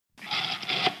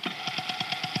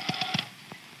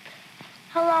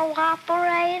Hello,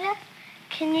 operator.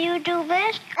 Can you do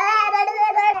this?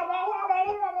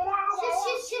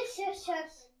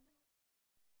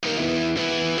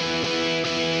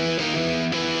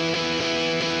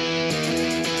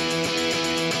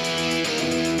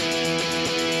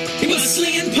 He was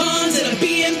slinging pawns at a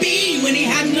B&B when he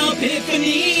had an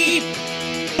epiphany.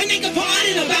 And they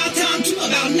complained about time too,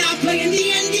 about not playing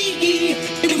D&D.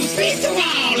 It was free for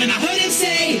all, and I heard him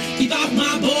say, "Keep off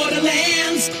my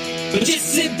borderlands." But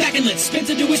just sit back and let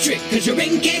Spencer do his trick, cause you're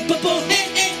incapable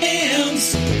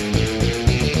hands.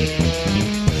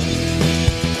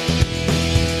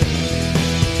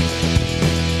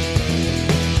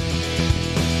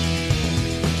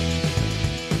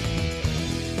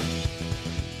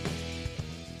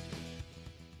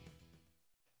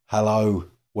 Hello,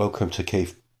 welcome to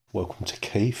Keith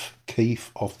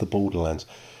of the Borderlands.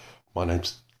 My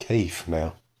name's Keith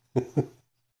now.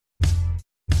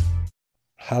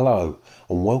 Hello,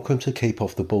 and welcome to Keep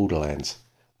Off the Borderlands.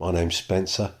 My name's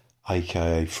Spencer,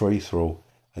 aka Free Thrall,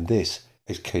 and this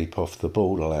is Keep Off the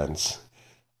Borderlands,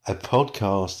 a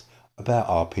podcast about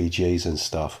RPGs and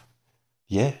stuff.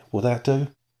 Yeah, will that do?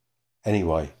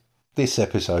 Anyway, this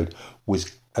episode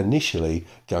was initially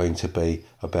going to be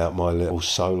about my little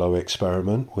solo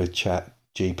experiment with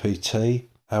ChatGPT.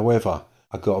 However,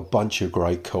 I got a bunch of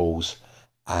great calls,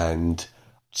 and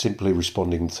simply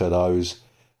responding to those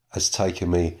has taken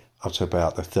me up to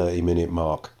about the 30-minute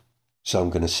mark. So I'm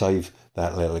going to save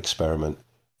that little experiment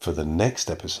for the next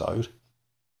episode.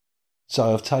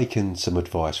 So I've taken some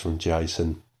advice from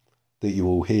Jason that you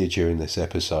will hear during this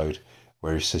episode,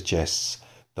 where he suggests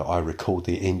that I record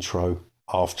the intro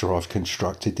after I've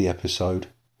constructed the episode.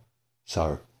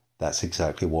 So that's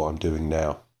exactly what I'm doing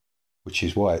now, which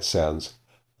is why it sounds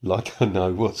like I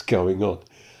know what's going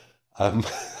on.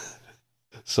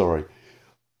 Sorry.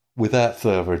 Without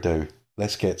further ado,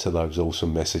 let's get to those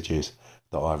awesome messages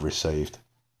that I've received.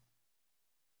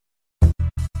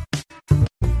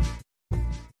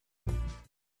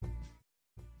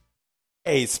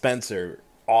 Hey Spencer,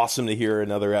 awesome to hear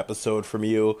another episode from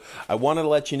you. I wanted to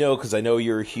let you know, because I know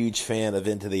you're a huge fan of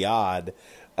Into the Odd.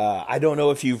 I don't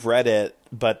know if you've read it,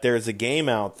 but there's a game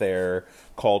out there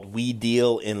called We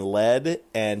Deal in Lead,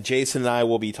 and Jason and I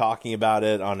will be talking about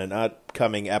it on an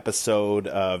upcoming episode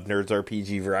of Nerds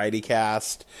RPG Variety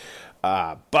Cast.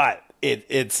 But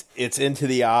it's Into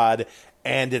the Odd,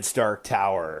 and it's Dark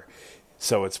Tower.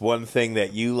 So it's one thing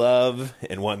that you love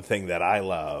and one thing that I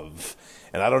love.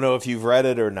 And I don't know if you've read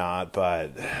it or not, but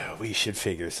we should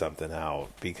figure something out,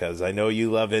 because I know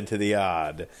you love Into the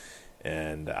Odd,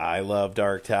 and I love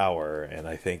Dark Tower, and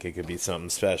I think it could be something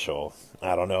special.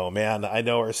 I don't know, man. I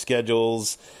know our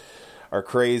schedules are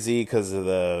crazy because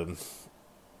I'm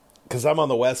on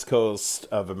the West Coast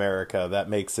of America. That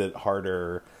makes it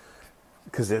harder,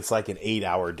 because it's like an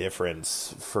 8-hour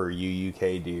difference for you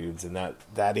UK dudes, and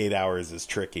that 8 hours is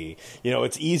tricky. You know,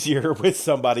 it's easier with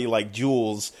somebody like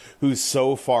Jules, who's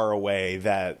so far away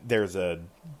that there's a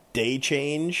day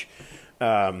change.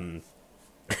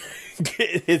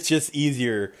 It's just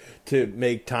easier to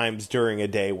make times during a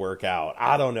day work out.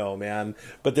 I don't know, man,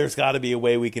 but there's got to be a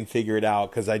way we can figure it out,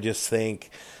 because I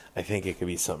think it could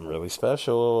be something really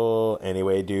special.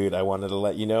 Anyway, dude, I wanted to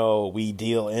let you know we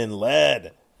deal in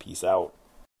lead. Peace out.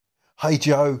 Hey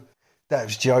Joe, that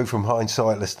was Joe from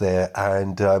Hindsightless there,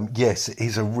 and yes, it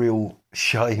is a real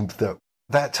shame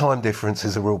that time difference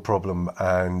is a real problem,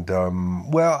 and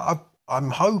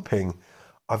I'm hoping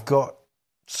I've got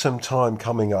some time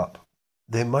coming up.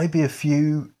 There may be a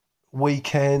few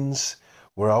weekends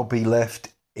where I'll be left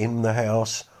in the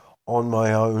house on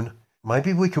my own.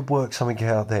 Maybe we could work something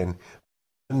out then.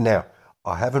 Now,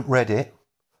 I haven't read it,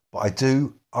 but I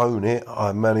do own it.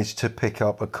 I managed to pick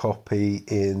up a copy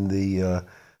in the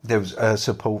there was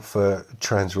support for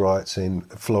trans rights in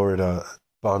Florida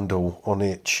bundle on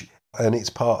itch, and it's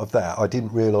part of that. I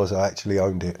didn't realise I actually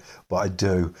owned it, but I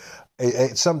do.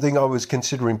 It's something I was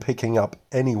considering picking up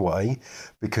anyway,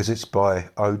 because it's by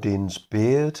Odin's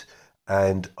Beard,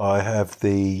 and I have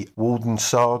the Walden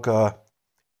Saga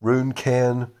Rune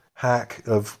Cairn hack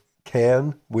of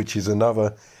Cairn, which is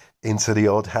another Into the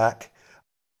Odd hack.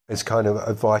 It's kind of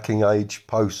a Viking Age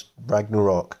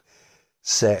post-Ragnarok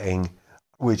setting,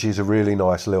 which is a really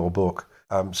nice little book.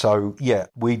 So, yeah,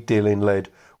 We Deal in Lead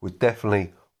was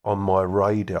definitely on my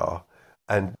radar,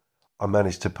 and I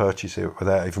managed to purchase it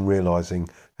without even realising.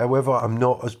 However, I'm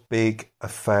not as big a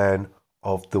fan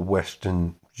of the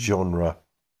Western genre.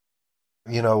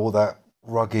 You know, all that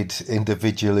rugged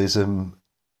individualism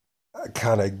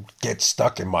kind of gets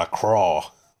stuck in my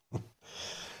craw.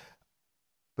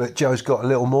 But Joe's got a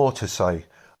little more to say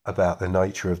about the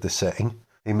nature of the setting.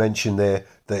 He mentioned there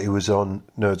that he was on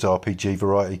Nerds RPG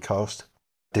Variety Cast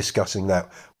discussing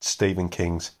that Stephen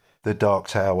King's The Dark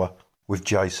Tower with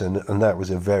Jason, and that was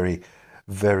a very,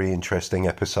 very interesting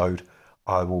episode.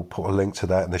 I will put a link to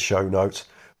that in the show notes.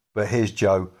 But here's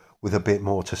Joe with a bit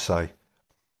more to say.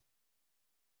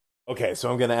 Okay,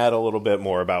 so I'm going to add a little bit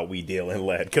more about We Deal in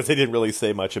Lead, because they didn't really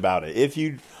say much about it. If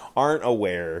you aren't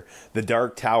aware, the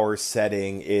Dark Tower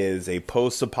setting is a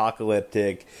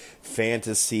post-apocalyptic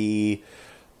fantasy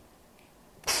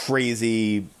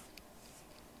crazy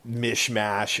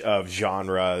mishmash of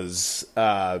genres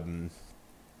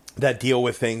that deal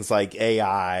with things like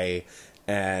AI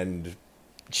and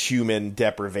human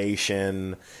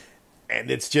deprivation. And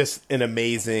it's just an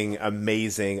amazing,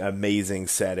 amazing, amazing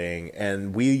setting.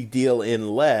 And We Deal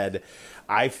in Lead,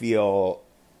 I feel,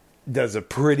 does a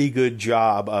pretty good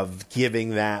job of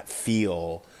giving that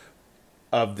feel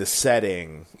of the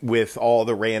setting with all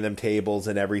the random tables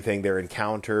and everything, their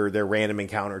random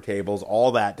encounter tables,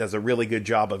 all that does a really good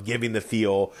job of giving the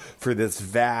feel for this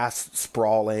vast,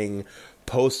 sprawling,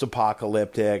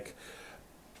 post-apocalyptic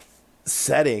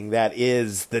setting that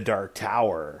is the Dark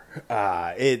Tower.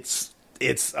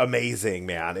 It's amazing,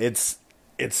 man. It's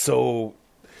so,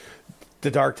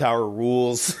 the Dark Tower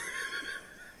rules.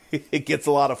 It gets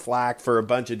a lot of flack for a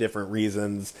bunch of different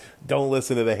reasons. Don't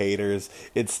listen to the haters.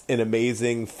 It's an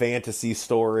amazing fantasy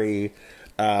story.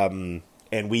 And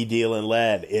We Deal in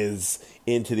Lead is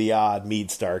Into the Odd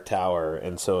meets Dark Tower.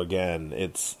 And so again,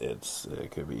 it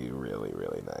could be really,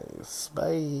 really nice.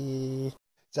 Bye.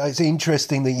 So it's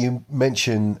interesting that you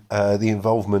mention the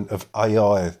involvement of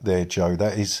AI there, Joe.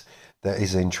 That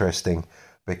is interesting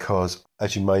because,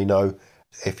 as you may know,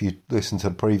 if you listen to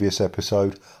the previous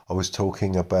episode, I was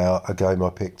talking about a game I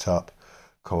picked up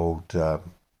called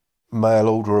Mail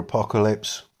Order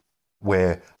Apocalypse,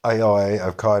 where AI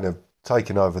have kind of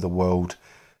taken over the world.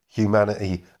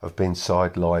 Humanity have been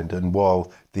sidelined, and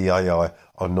while the AI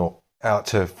are not out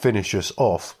to finish us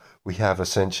off, we have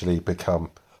essentially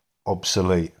become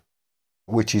obsolete,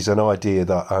 which is an idea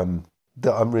that I'm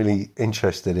really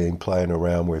interested in playing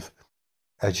around with.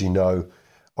 As you know,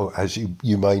 or as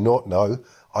you may not know,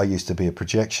 I used to be a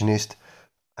projectionist,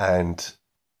 and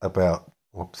about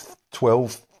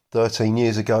 12, 13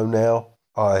 years ago now,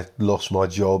 I lost my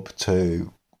job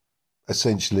to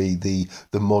essentially the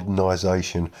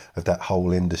modernisation of that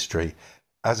whole industry.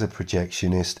 As a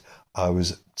projectionist, I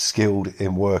was skilled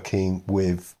in working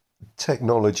with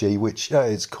technology, which at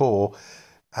its core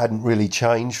hadn't really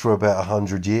changed for about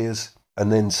 100 years.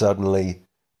 And then suddenly,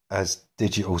 as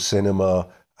digital cinema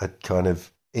had kind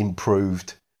of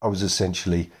improved, I was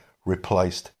essentially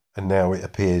replaced. And now it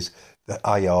appears that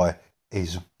AI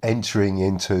is entering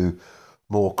into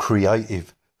more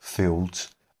creative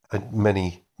fields, and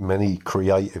many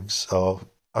creatives are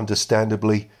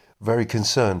understandably very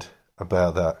concerned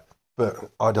about that.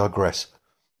 But I digress.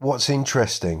 What's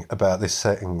interesting about this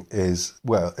setting is,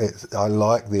 well, I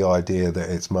like the idea that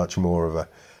it's much more of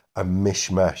a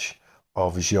mishmash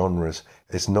of genres.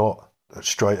 It's not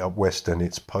straight up Western,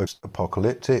 it's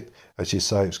post-apocalyptic. As you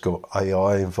say, it's got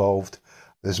AI involved,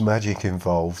 there's magic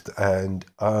involved, and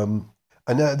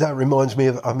that reminds me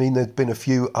of, there's been a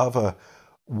few other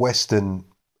Western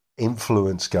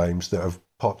influence games that have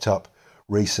popped up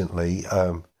recently.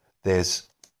 There's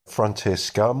Frontier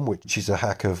Scum, which is a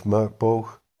hack of Merkborg,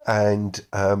 and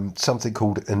something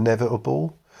called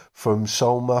Inevitable from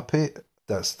Soul Muppet.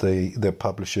 That's the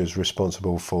publishers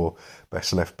responsible for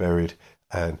Best Left Buried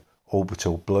and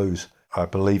Orbital Blues. I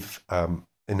believe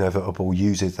Inevitable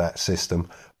uses that system,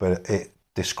 but it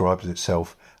describes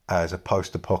itself as a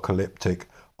post-apocalyptic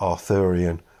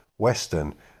Arthurian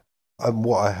Western. And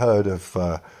what I heard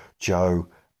of Joe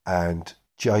and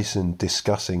Jason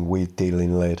discussing We Deal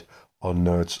in Lead on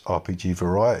Nerds RPG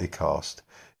Variety Cast,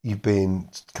 you've been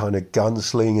kind of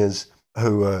gunslingers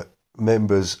who are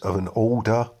members of an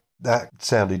order. That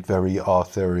sounded very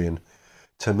Arthurian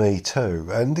to me too.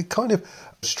 And it kind of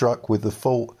struck with the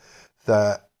thought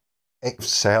that it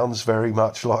sounds very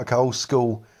much like old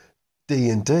school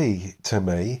D&D to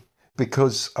me,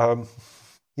 because,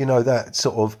 that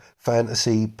sort of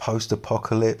fantasy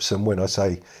post-apocalypse. And when I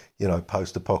say,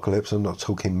 post-apocalypse, I'm not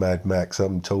talking Mad Max,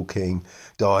 I'm talking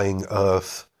Dying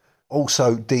Earth.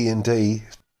 Also D&D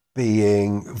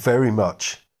being very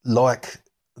much like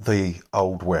the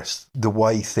Old West, the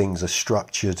way things are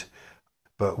structured,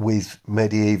 but with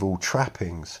medieval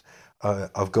trappings.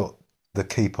 I've got the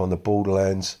Keep on the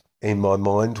Borderlands in my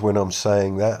mind when I'm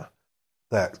saying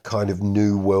that kind of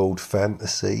new world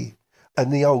fantasy.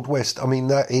 And the Old West,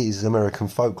 that is American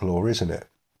folklore, isn't it?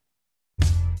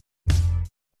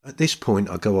 At this point,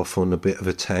 I go off on a bit of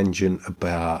a tangent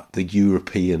about the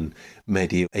European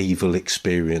medieval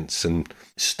experience and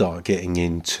start getting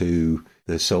into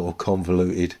the sort of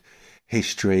convoluted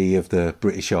history of the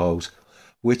British Isles,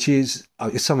 which is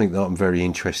it's something that I'm very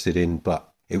interested in,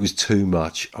 but it was too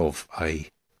much of a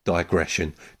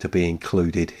digression to be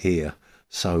included here.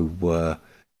 So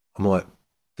I might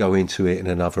go into it in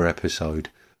another episode.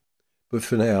 But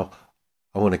for now,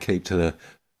 I want to keep to the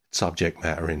subject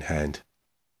matter in hand.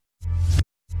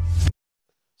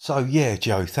 So yeah,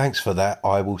 Joe, thanks for that.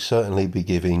 I will certainly be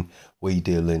giving We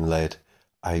Deal in Lead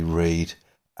a read,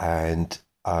 and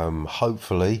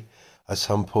hopefully at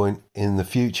some point in the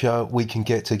future we can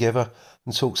get together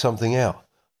and sort something out.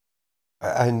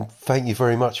 And thank you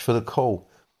very much for the call.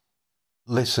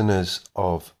 Listeners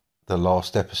of the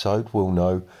last episode will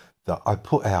know that I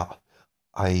put out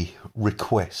a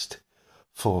request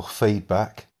for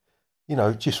feedback. You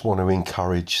know, just want to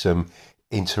encourage some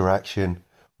interaction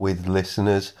with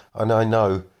listeners. And I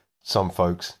know some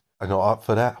folks are not up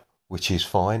for that, which is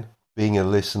fine. Being a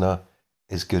listener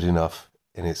is good enough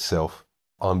in itself.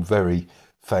 I'm very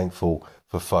thankful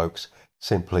for folks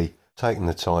simply taking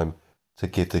the time to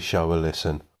give the show a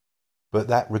listen. But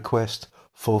that request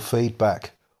for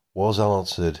feedback was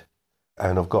answered,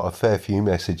 and I've got a fair few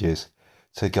messages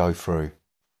to go through.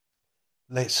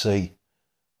 Let's see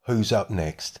who's up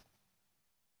next.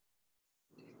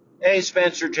 Hey,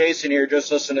 Spencer, Jason here.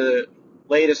 Just listened to the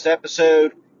latest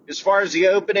episode. As far as the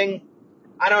opening,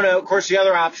 I don't know. Of course, the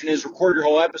other option is record your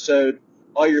whole episode,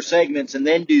 all your segments, and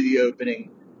then do the opening.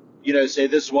 You know, say,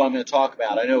 this is what I'm going to talk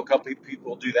about. I know a couple of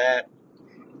people do that.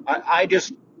 I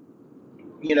just,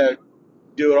 you know,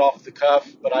 do it off the cuff,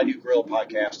 but I do guerrilla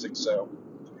podcasting, so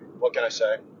what can I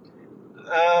say?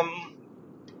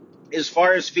 As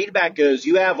far as feedback goes,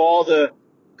 you have all the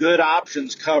good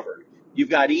options covered. You've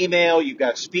got email, you've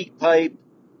got SpeakPipe,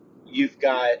 you've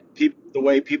got the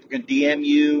way people can DM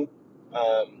you,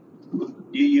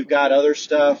 you've got other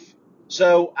stuff.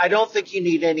 So I don't think you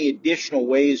need any additional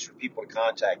ways for people to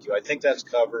contact you. I think that's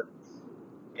covered.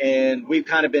 And we've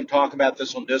kind of been talking about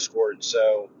this on Discord,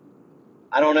 so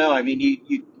I don't know. I mean,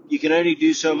 you can only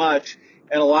do so much,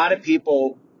 and a lot of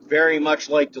people very much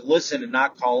like to listen and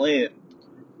not call in.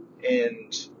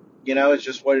 And, you know, it's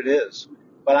just what it is.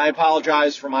 But I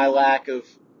apologize for my lack of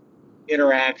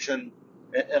interaction,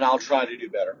 and I'll try to do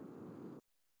better.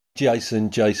 Jason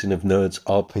of Nerds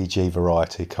RPG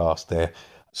Variety Cast there.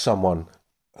 Someone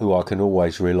who I can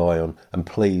always rely on. And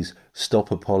please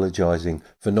stop apologising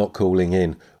for not calling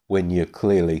in when you're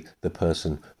clearly the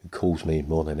person who calls me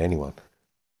more than anyone.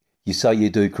 You say you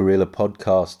do guerrilla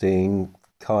podcasting,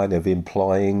 kind of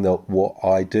implying that what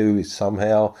I do is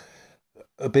somehow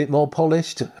a bit more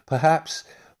polished, perhaps.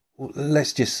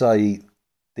 Let's just say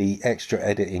the extra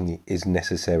editing is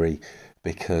necessary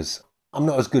because I'm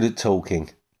not as good at talking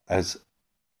as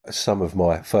some of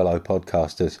my fellow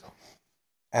podcasters.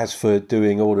 As for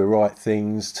doing all the right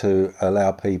things to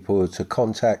allow people to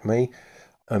contact me,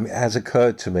 it has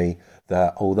occurred to me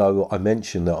that although I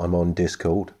mentioned that I'm on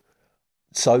Discord,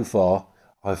 so far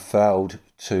I've failed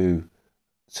to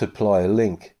supply a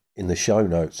link in the show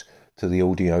notes to the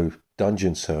audio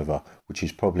dungeon server, which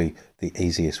is probably the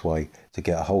easiest way to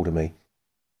get a hold of me.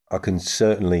 I can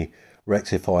certainly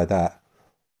rectify that.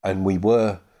 And we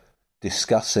were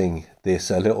discussing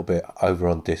this a little bit over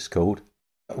on Discord,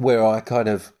 where I kind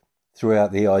of threw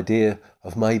out the idea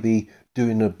of maybe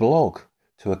doing a blog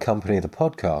to accompany the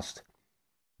podcast.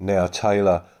 Now,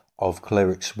 Taylor of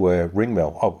Clerics Wear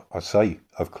Ringmail,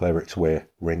 of Clerics Wear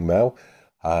Ringmail,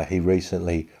 he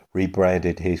recently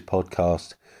rebranded his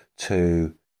podcast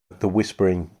to The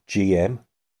Whispering GM.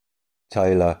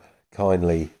 Taylor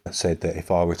kindly said that if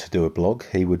I were to do a blog,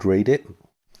 he would read it.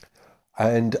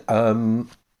 And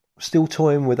still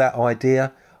toying with that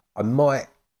idea. I might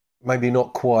maybe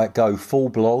not quite go full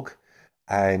blog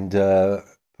and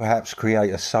perhaps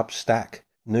create a Substack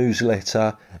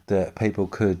newsletter that people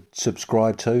could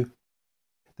subscribe to.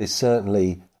 There's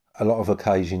certainly a lot of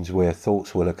occasions where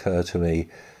thoughts will occur to me.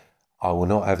 I will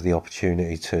not have the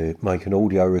opportunity to make an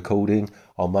audio recording.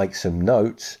 I'll make some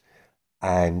notes,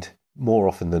 and more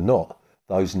often than not,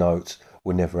 those notes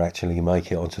will never actually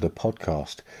make it onto the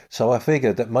podcast. So I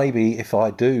figured that maybe if I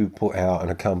do put out an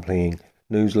accompanying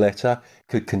newsletter,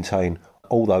 could contain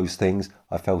all those things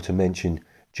I failed to mention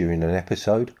during an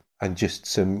episode, and just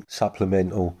some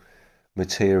supplemental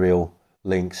material,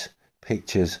 links,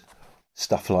 pictures,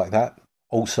 stuff like that.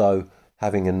 Also,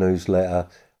 having a newsletter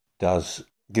does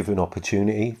give an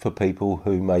opportunity for people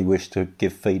who may wish to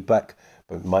give feedback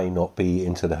but may not be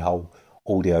into the whole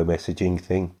audio messaging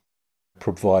thing.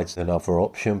 Provides another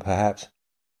option perhaps.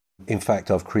 In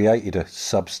fact, I've created a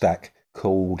Substack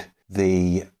called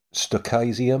the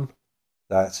Stochasium.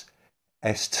 That's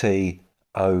Stochasium.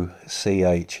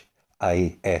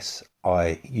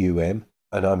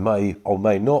 And I may or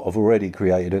may not have already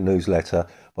created a newsletter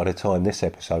by the time this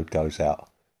episode goes out.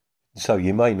 So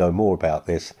you may know more about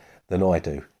this than I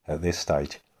do at this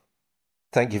stage.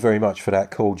 Thank you very much for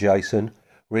that call, Jason.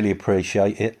 Really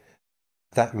appreciate it.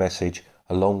 That message,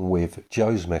 along with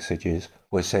Joe's messages,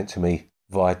 was sent to me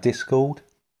via Discord.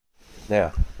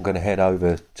 Now, I'm going to head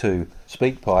over to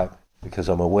SpeakPipe because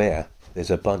I'm aware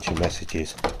there's a bunch of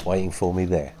messages waiting for me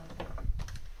there.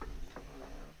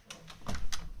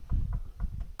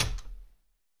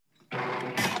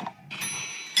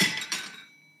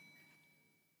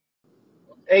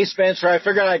 Hey, Spencer, I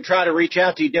figured I'd try to reach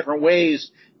out to you different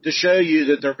ways to show you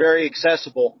that they're very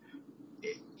accessible.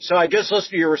 So I just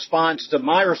listened to your response to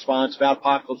my response about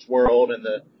Apocalypse World and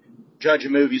the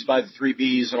judging movies by the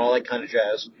 3Bs and all that kind of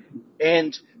jazz.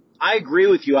 And I agree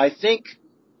with you. I think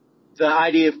the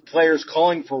idea of players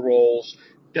calling for roles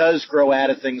does grow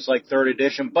out of things like 3rd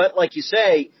edition. But like you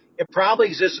say, it probably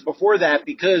existed before that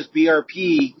because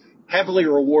BRP heavily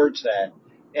rewards that.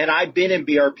 And I've been in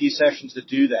BRP sessions that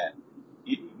do that.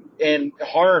 And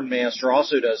Harn Master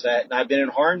also does that. And I've been in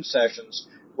Harn sessions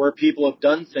where people have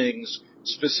done things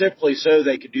specifically so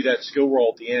they could do that skill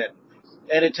roll at the end.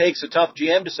 And it takes a tough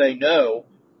GM to say, no,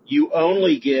 you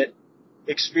only get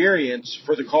experience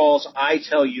for the calls I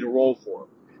tell you to roll for.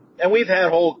 And we've had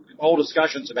whole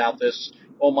discussions about this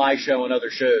on my show and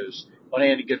other shows, on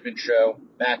Andy Goodman's show,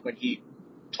 back when he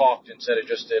talked instead of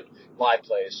just did live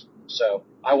plays. So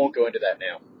I won't go into that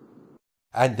now.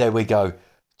 And there we go.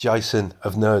 Jason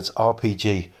of Nerds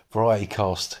RPG Variety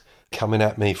Cast coming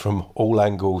at me from all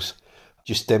angles,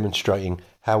 just demonstrating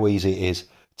how easy it is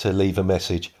to leave a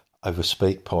message over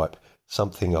SpeakPipe,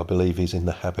 something I believe he's in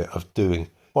the habit of doing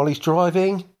while he's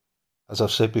driving. As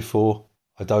I've said before,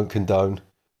 I don't condone,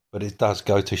 but it does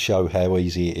go to show how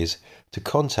easy it is to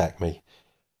contact me.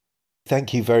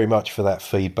 Thank you very much for that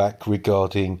feedback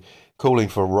regarding calling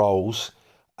for roles.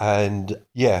 And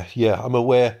yeah, I'm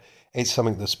aware it's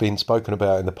something that's been spoken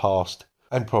about in the past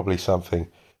and probably something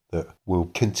that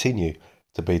will continue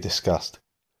to be discussed.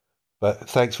 But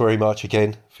thanks very much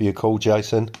again for your call,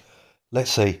 Jason.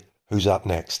 Let's see who's up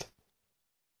next.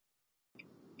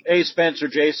 Hey, Spencer,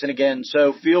 Jason again.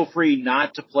 So feel free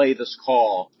not to play this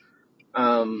call.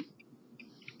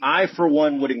 I, for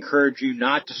one, would encourage you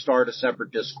not to start a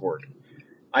separate Discord.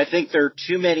 I think there are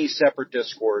too many separate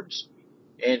Discords,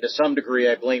 and to some degree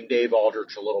I blame Dave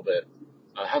Aldrich a little bit.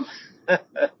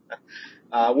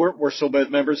 We're still both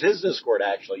members of his Discord,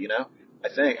 actually, you know.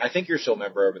 I think you're still a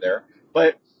member over there.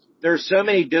 But there's so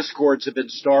many Discords have been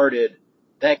started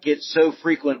that get so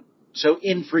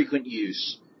infrequent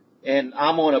use. And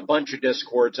I'm on a bunch of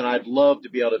Discords, and I'd love to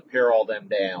be able to pare all them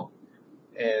down.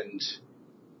 And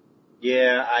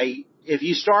yeah, if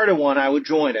you started one, I would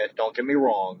join it. Don't get me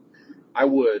wrong. I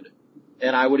would.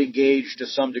 And I would engage to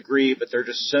some degree, but there are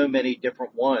just so many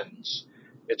different ones.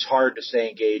 It's hard to stay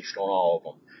engaged on all of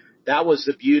them. That was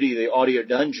the beauty of the Audio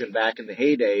Dungeon back in the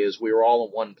heyday, is we were all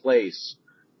in one place,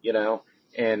 you know,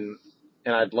 and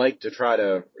I'd like to try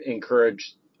to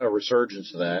encourage a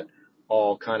resurgence of that,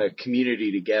 all kind of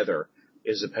community together,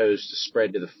 as opposed to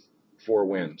spread to the four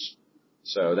winds.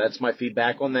 So that's my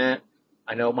feedback on that.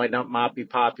 I know it might not be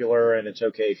popular, and it's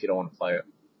okay if you don't want to play it.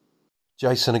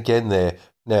 Jason again there.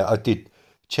 Now, I did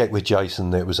check with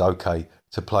Jason that it was okay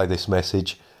to play this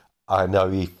message. I know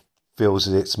he feels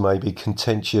that it's maybe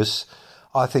contentious.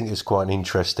 I think it's quite an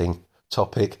interesting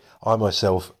topic. I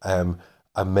myself am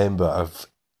a member of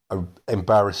an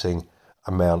embarrassing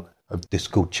amount of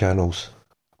Discord channels,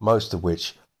 most of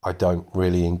which I don't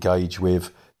really engage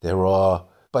with. There are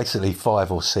basically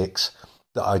 5 or 6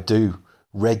 that I do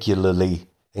regularly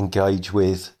engage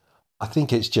with. I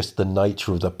think it's just the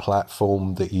nature of the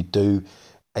platform that you do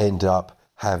end up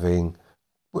having,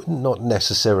 not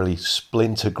necessarily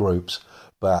splinter groups,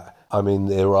 but I mean,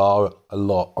 there are a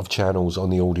lot of channels on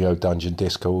the Audio Dungeon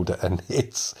Discord, and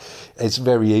it's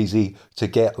very easy to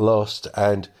get lost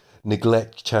and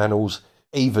neglect channels,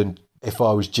 even if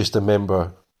I was just a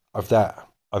member of that.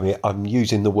 I mean, I'm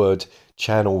using the word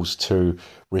channels to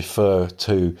refer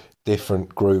to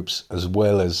different groups as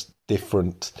well as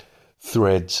different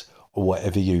threads or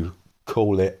whatever you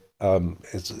call it.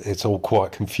 It's all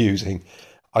quite confusing.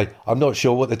 I'm not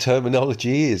sure what the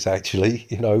terminology is, actually.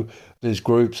 You know, there's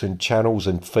groups and channels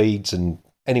and feeds, and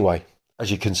anyway,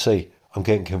 as you can see, I'm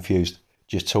getting confused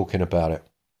just talking about it.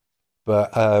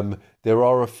 But there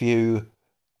are a few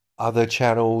other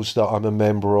channels that I'm a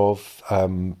member of.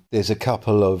 There's a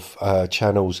couple of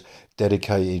channels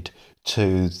dedicated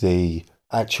to the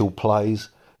actual plays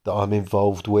that I'm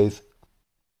involved with.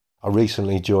 I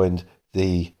recently joined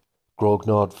the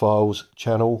Grognard Files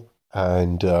channel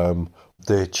and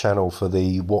the channel for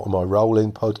the What Am I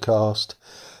Rolling podcast.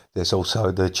 There's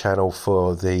also the channel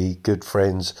for the Good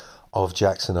Friends of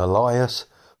Jackson Elias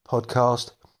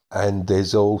podcast. And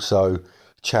there's also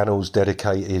channels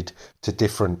dedicated to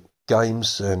different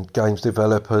games and games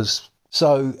developers.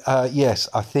 So, yes,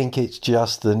 I think it's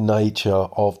just the nature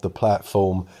of the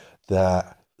platform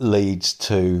that leads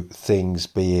to things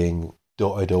being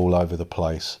dotted all over the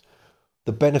place.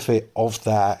 The benefit of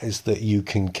that is that you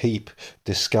can keep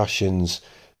discussions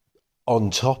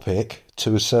on topic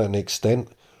to a certain extent.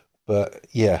 But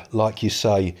yeah, like you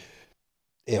say,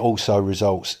 it also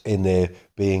results in there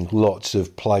being lots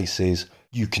of places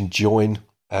you can join.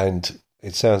 And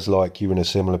it sounds like you're in a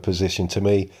similar position to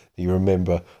me. You're a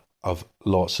member of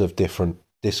lots of different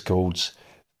Discords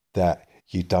that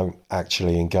you don't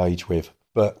actually engage with.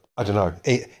 But I don't know,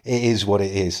 it is what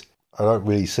it is. I don't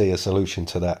really see a solution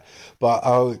to that. But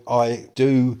I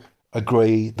do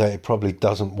agree that it probably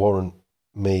doesn't warrant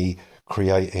me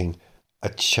creating a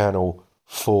channel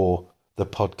for the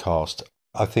podcast.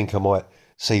 I think I might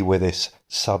see where this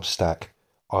Substack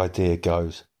idea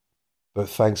goes. But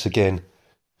thanks again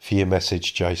for your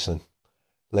message, Jason.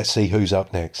 Let's see who's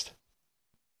up next.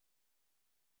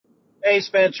 Hey,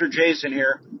 Spencer, Jason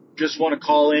here. Just want to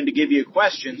call in to give you a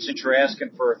question since you're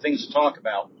asking for things to talk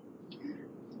about.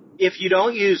 If you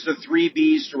don't use the 3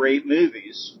 Bs to rate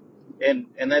movies, and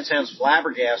that sounds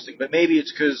flabbergasting, but maybe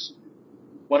it's because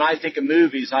when I think of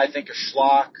movies, I think of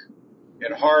schlock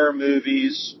and horror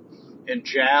movies and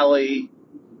Jolly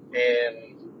and,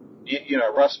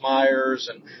 Russ Myers.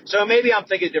 And so maybe I'm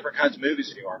thinking of different kinds of movies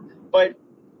than you are. But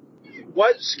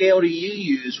what scale do you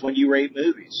use when you rate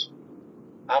movies?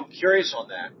 I'm curious on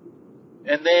that.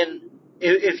 And then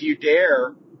if you dare,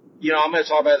 I'm going to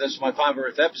talk about this in my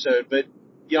 500th episode, but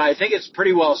I think it's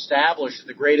pretty well established that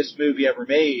the greatest movie ever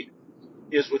made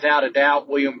is without a doubt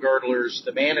William Girdler's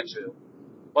The Manitou.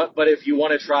 But if you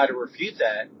want to try to refute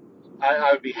that,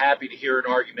 I would be happy to hear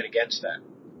an argument against that.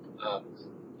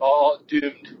 All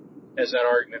doomed as that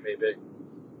argument may be.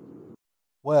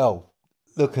 Well,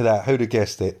 look at that. Who'd have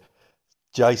guessed it?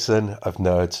 Jason of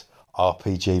Nerds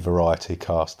RPG Variety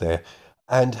Cast there.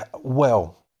 And,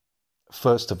 well,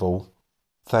 first of all,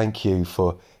 thank you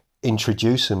for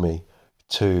introducing me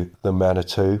to The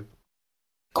Manitou.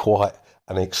 Quite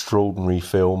an extraordinary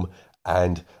film,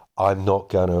 and I'm not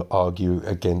going to argue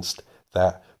against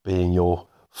that being your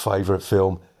favourite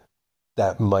film.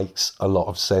 That makes a lot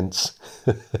of sense.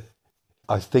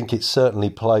 I think it certainly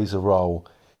plays a role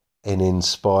in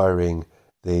inspiring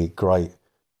the great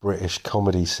British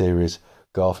comedy series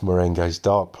Garth Marenghi's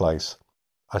Dark Place.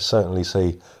 I certainly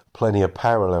see plenty of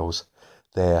parallels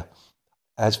there.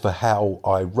 As for how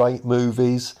I rate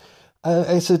movies,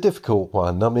 it's a difficult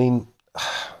one. I mean,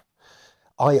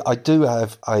 I do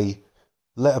have a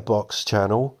letterbox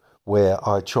channel where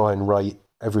I try and rate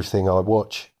everything I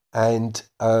watch. And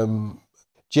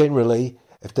generally,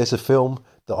 if there's a film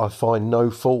that I find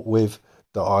no fault with,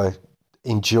 that I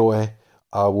enjoy,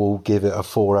 I will give it a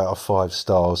 4 out of 5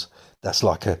 stars. That's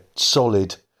like a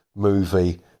solid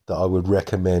movie that I would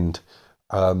recommend.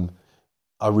 I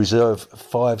reserve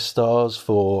 5 stars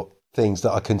for things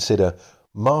that I consider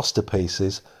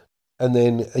masterpieces, and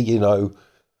then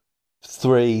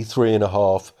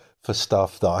 3.5 for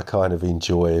stuff that I kind of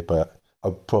enjoy, but I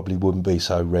probably wouldn't be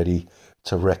so ready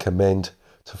to recommend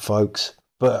to folks.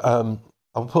 But I'll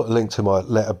put a link to my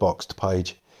Letterboxd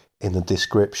page in the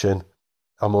description.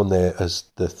 I'm on there as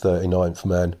the 39th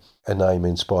Man, a name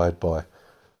inspired by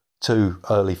 2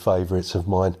 early favourites of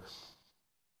mine.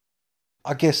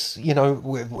 I guess,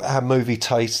 our movie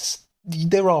tastes,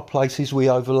 there are places we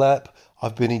overlap.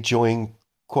 I've been enjoying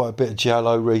quite a bit of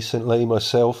Giallo recently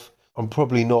myself. I'm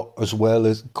probably not as well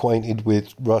as acquainted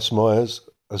with Russ Myers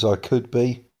as I could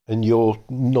be, and your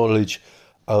knowledge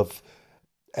of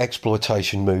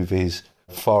exploitation movies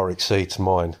far exceeds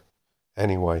mine.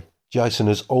 Anyway, Jason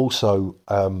is also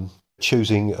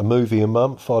choosing a movie a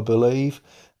month, I believe,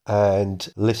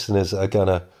 and listeners are going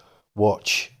to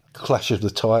watch Clash of the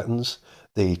Titans,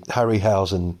 the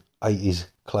Harryhausen 80s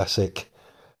classic.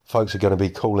 Folks are going to be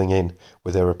calling in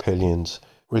with their opinions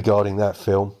regarding that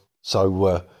film,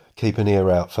 so keep an ear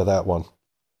out for that one.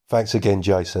 Thanks again,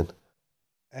 Jason.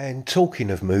 And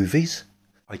talking of movies,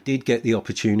 I did get the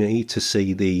opportunity to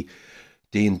see the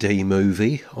D&D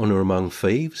movie, Honor Among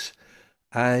Thieves,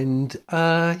 and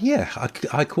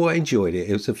I quite enjoyed it.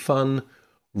 It was a fun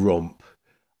romp.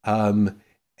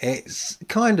 It's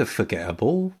kind of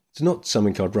forgettable. It's not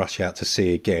something I'd rush out to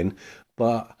see again,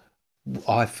 but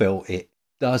I felt it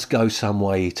does go some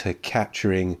way to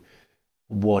capturing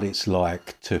what it's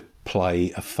like to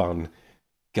play a fun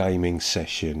gaming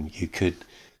session. You could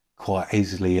quite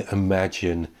easily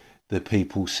imagine the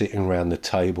people sitting around the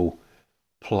table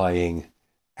playing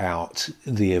out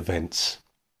the events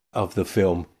of the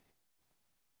film.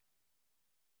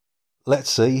 Let's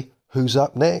see who's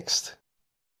up next.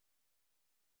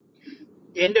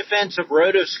 In defense of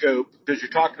rotoscope, because you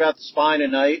talked about the spine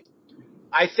of night,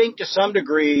 I think to some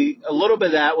degree, a little bit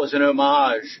of that was an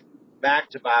homage back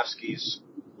to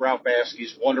Ralph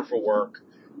Baski's wonderful work,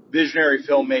 visionary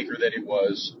filmmaker that he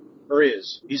was, or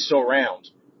is. He's still around.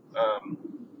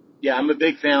 I'm a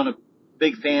big fan of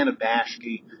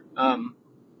Baschke.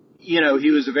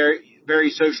 He was a very, very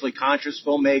socially conscious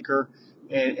filmmaker,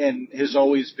 and has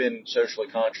always been socially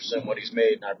conscious in what he's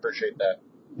made, and I appreciate that.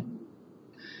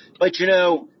 But,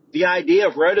 the idea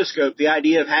of rotoscope, the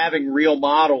idea of having real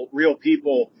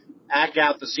people act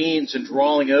out the scenes and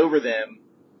drawing over them,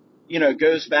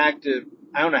 goes back to,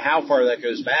 I don't know how far that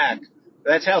goes back.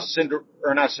 That's how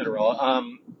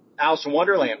Alice in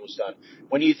Wonderland was done.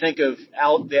 When you think of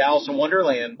the Alice in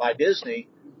Wonderland by Disney,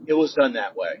 it was done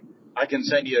that way. I can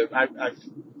send you,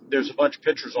 there's a bunch of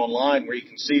pictures online where you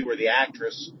can see where the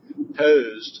actress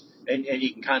posed, and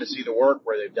you can kind of see the work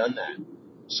where they've done that.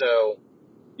 So,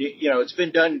 it's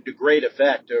been done to great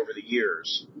effect over the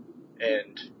years,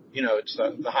 and it's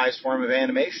the highest form of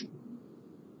animation,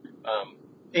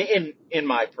 in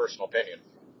my personal opinion.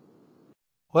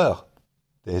 Well,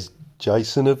 there's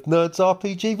Jason of Nerds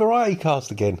RPG Variety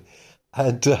Cast again,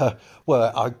 and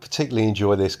I particularly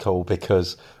enjoy this call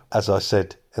because, as I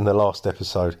said in the last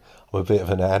episode, I'm a bit of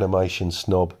an animation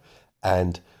snob,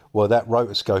 and that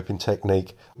rotoscoping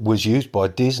technique was used by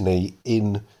Disney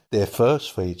in their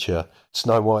first feature,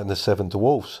 Snow White and the Seven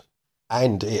Dwarfs.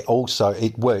 And it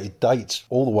dates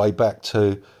all the way back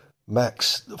to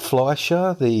Max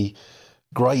Fleischer, the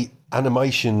great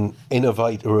animation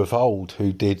innovator of old,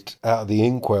 who did Out of the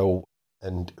Inkwell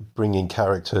and bringing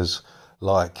characters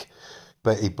like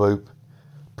Betty Boop,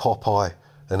 Popeye,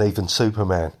 and even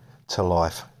Superman to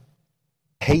life.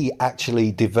 He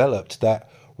actually developed that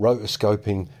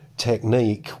rotoscoping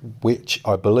technique, which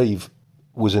I believe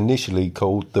was initially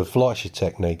called the Fleischer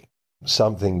technique,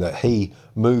 something that he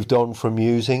moved on from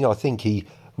using. I think he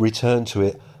returned to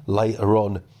it later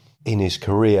on in his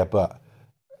career, but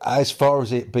as far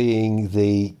as it being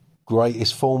the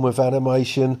greatest form of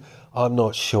animation, I'm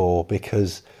not sure,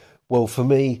 because, for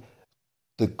me,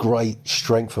 the great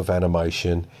strength of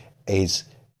animation is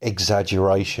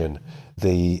exaggeration,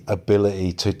 the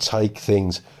ability to take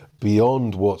things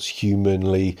beyond what's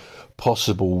humanly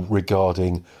possible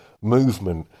regarding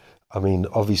movement. I mean,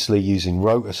 obviously using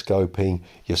rotoscoping,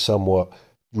 you're somewhat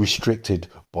restricted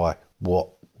by what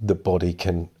the body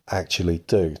can actually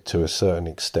do to a certain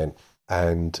extent.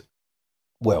 And,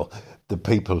 the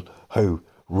people who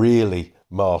really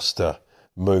master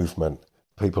movement,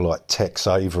 people like Tex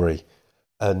Avery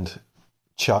and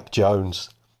Chuck Jones.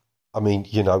 I mean,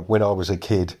 when I was a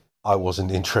kid, I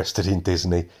wasn't interested in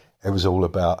Disney. It was all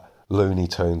about Looney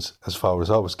Tunes as far as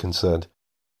I was concerned.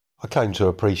 I came to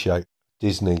appreciate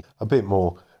Disney a bit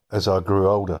more as I grew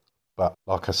older, but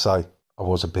like I say, I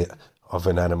was a bit of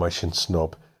an animation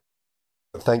snob.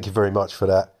 Thank you very much for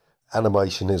that.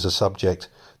 Animation is a subject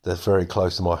that's very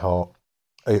close to my heart.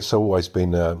 It's always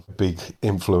been a big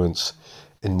influence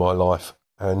in my life,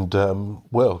 and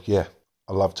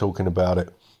I love talking about it.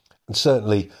 And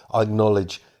certainly I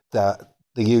acknowledge that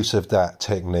the use of that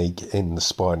technique in The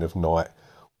Spine of Night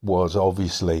was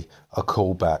obviously a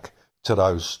callback to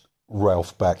those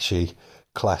Ralph Bakshi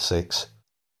classics.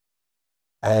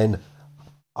 And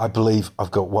I believe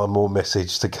I've got one more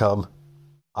message to come.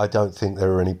 I don't think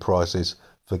there are any prizes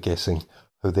for guessing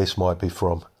who this might be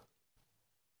from.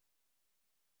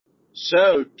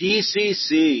 So,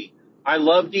 DCC. I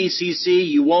love DCC.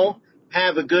 You won't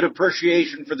have a good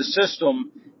appreciation for the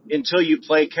system until you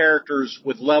play characters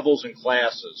with levels and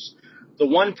classes. The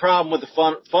one problem with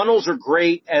the funnels are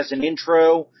great as an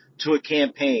intro to a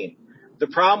campaign. The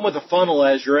problem with a funnel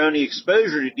as your only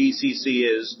exposure to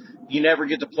DCC is you never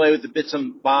get to play with the bits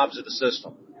and bobs of the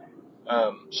system.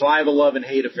 So I have a love and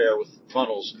hate affair with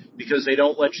funnels because they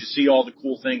don't let you see all the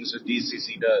cool things that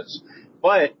DCC does.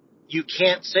 But you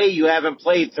can't say you haven't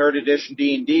played 3rd edition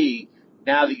D&D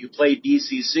now that you played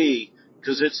DCC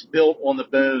because it's built on the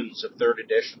bones of 3rd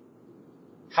edition.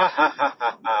 Ha ha ha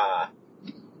ha ha.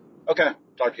 Okay,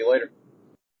 talk to you later.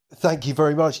 Thank you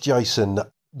very much, Jason.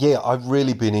 Yeah, I've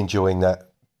really been enjoying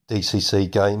that DCC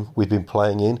game we've been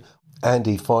playing in.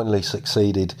 Andy finally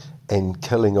succeeded in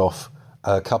killing off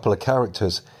a couple of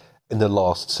characters in the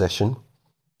last session,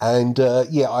 And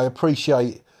yeah, I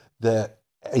appreciate that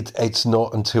it's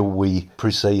not until we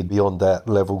proceed beyond that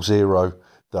level 0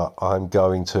 that I'm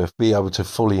going to be able to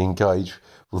fully engage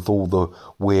with all the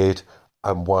weird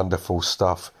and wonderful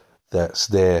stuff that's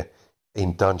there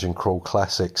in Dungeon Crawl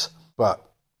Classics. But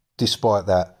despite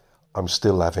that, I'm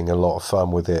still having a lot of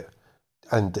fun with it.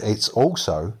 And it's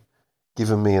also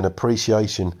given me an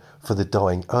appreciation for the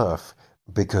dying Earth,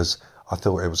 because I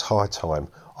thought it was high time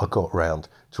I got round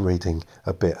to reading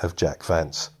a bit of Jack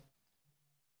Vance.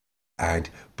 And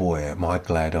boy, am I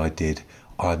glad I did.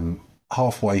 I'm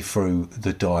halfway through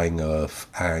The Dying Earth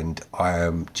and I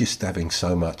am just having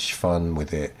so much fun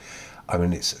with it. I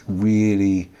mean, it's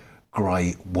really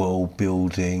great world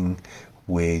building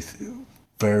with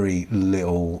very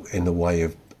little in the way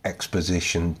of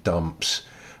exposition dumps.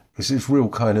 It's this real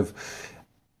kind of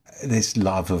this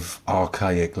love of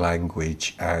archaic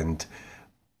language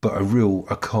but a real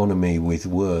economy with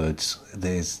words.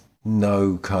 There's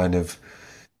no kind of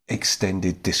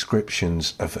extended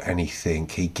descriptions of anything.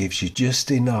 He gives you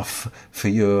just enough for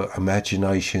your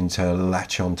imagination to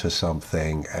latch onto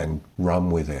something and run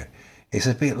with it. It's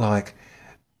a bit like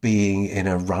being in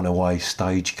a runaway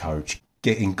stagecoach,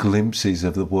 getting glimpses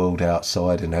of the world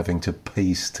outside and having to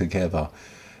piece together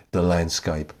the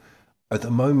landscape. At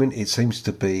the moment, it seems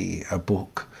to be a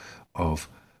book of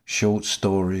short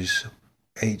stories.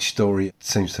 Each story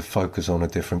seems to focus on a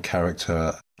different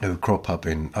character who crop up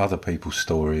in other people's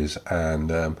stories, and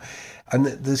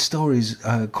the stories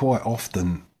quite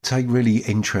often take really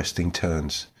interesting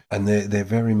turns, and they're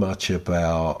very much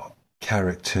about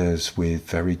characters with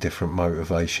very different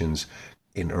motivations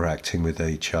interacting with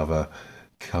each other,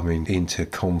 coming into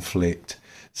conflict,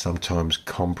 sometimes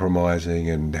compromising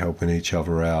and helping each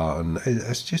other out, and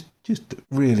it's just a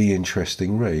really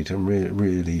interesting read. I'm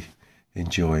really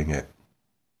enjoying it.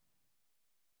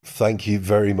 Thank you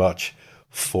very much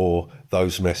for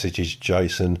those messages,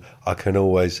 Jason. I can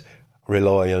always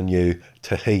rely on you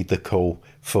to heed the call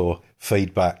for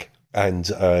feedback, and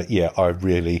yeah, I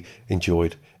really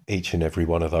enjoyed each and every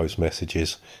one of those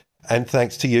messages. And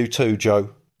thanks to you too, Joe,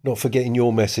 not forgetting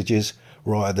your messages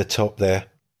right at the top there.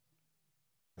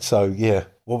 So yeah,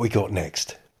 what we got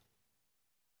next?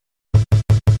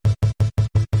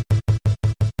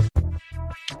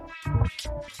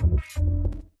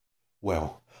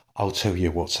 Well, I'll tell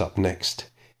you what's up next.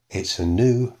 It's a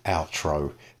new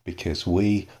outro because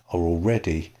we are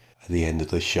already at the end of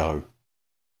the show.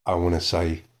 I want to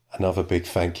say another big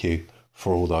thank you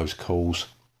for all those calls.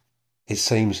 It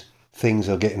seems things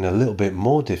are getting a little bit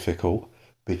more difficult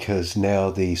because now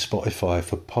the Spotify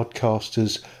for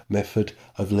Podcasters method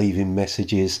of leaving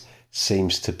messages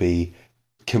seems to be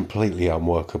completely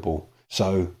unworkable.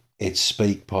 So it's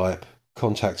SpeakPipe,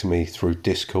 contact me through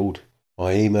Discord,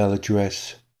 my email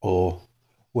address, or,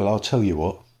 well, I'll tell you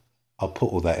what, I'll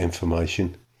put all that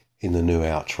information in the new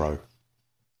outro.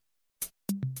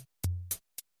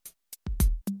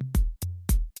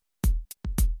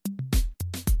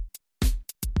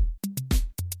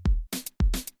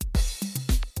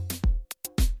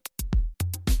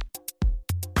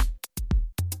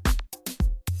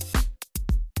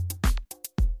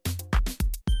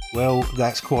 Well,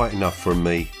 that's quite enough from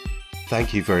me.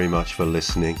 Thank you very much for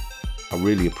listening. I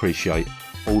really appreciate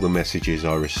all the messages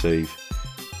I receive.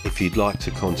 If you'd like to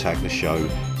contact the show,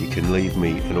 you can leave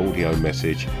me an audio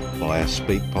message via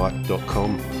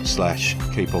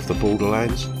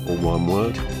speakpipe.com/keepofftheborderlands, all one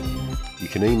word. You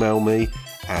can email me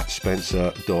at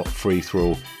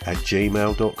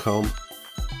spencer.freethrow@gmail.com.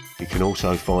 You can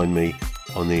also find me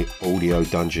on the Audio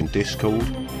Dungeon Discord.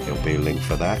 There'll be a link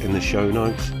for that in the show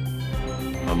notes.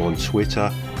 I'm on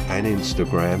Twitter and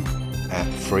Instagram at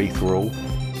freethrow,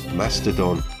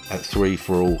 Mastodon at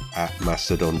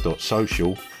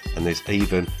 3forall@mastodon.social, and there's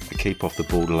even a Keep Off the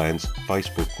Borderlands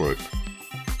Facebook group.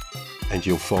 And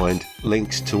you'll find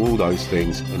links to all those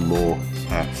things and more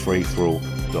at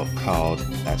freethrow.card,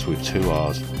 that's with 2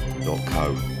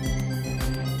 R's.co.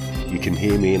 You can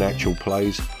hear me in actual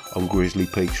plays on Grizzly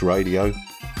Peaks Radio,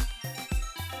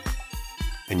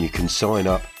 and you can sign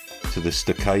up to the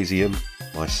Stochasium,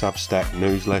 my Substack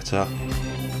newsletter,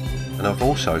 and I've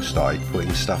also started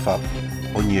putting stuff up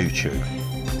on YouTube.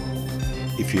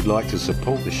 If you'd like to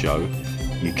support the show,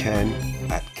 you can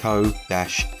at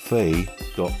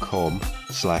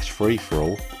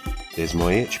ko-fi.com/freeforall. There's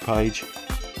my itch page,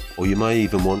 or you may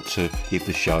even want to give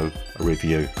the show a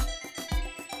review.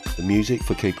 The music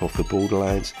for Keep Off the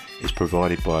Borderlands is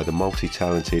provided by the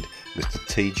multi-talented Mr.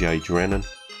 TJ Drennan,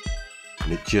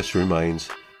 and it just remains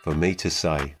for me to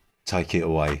say, take it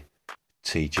away,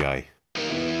 TJ.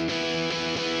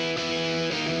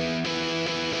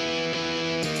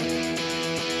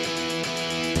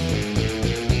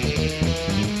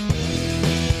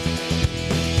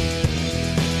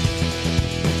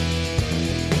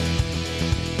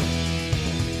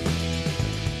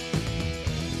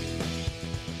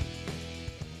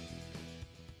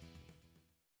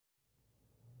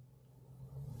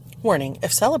 Warning,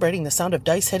 if celebrating the sound of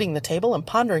dice hitting the table and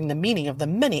pondering the meaning of the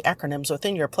many acronyms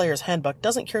within your player's handbook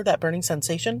doesn't cure that burning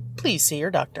sensation, please see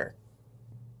your doctor.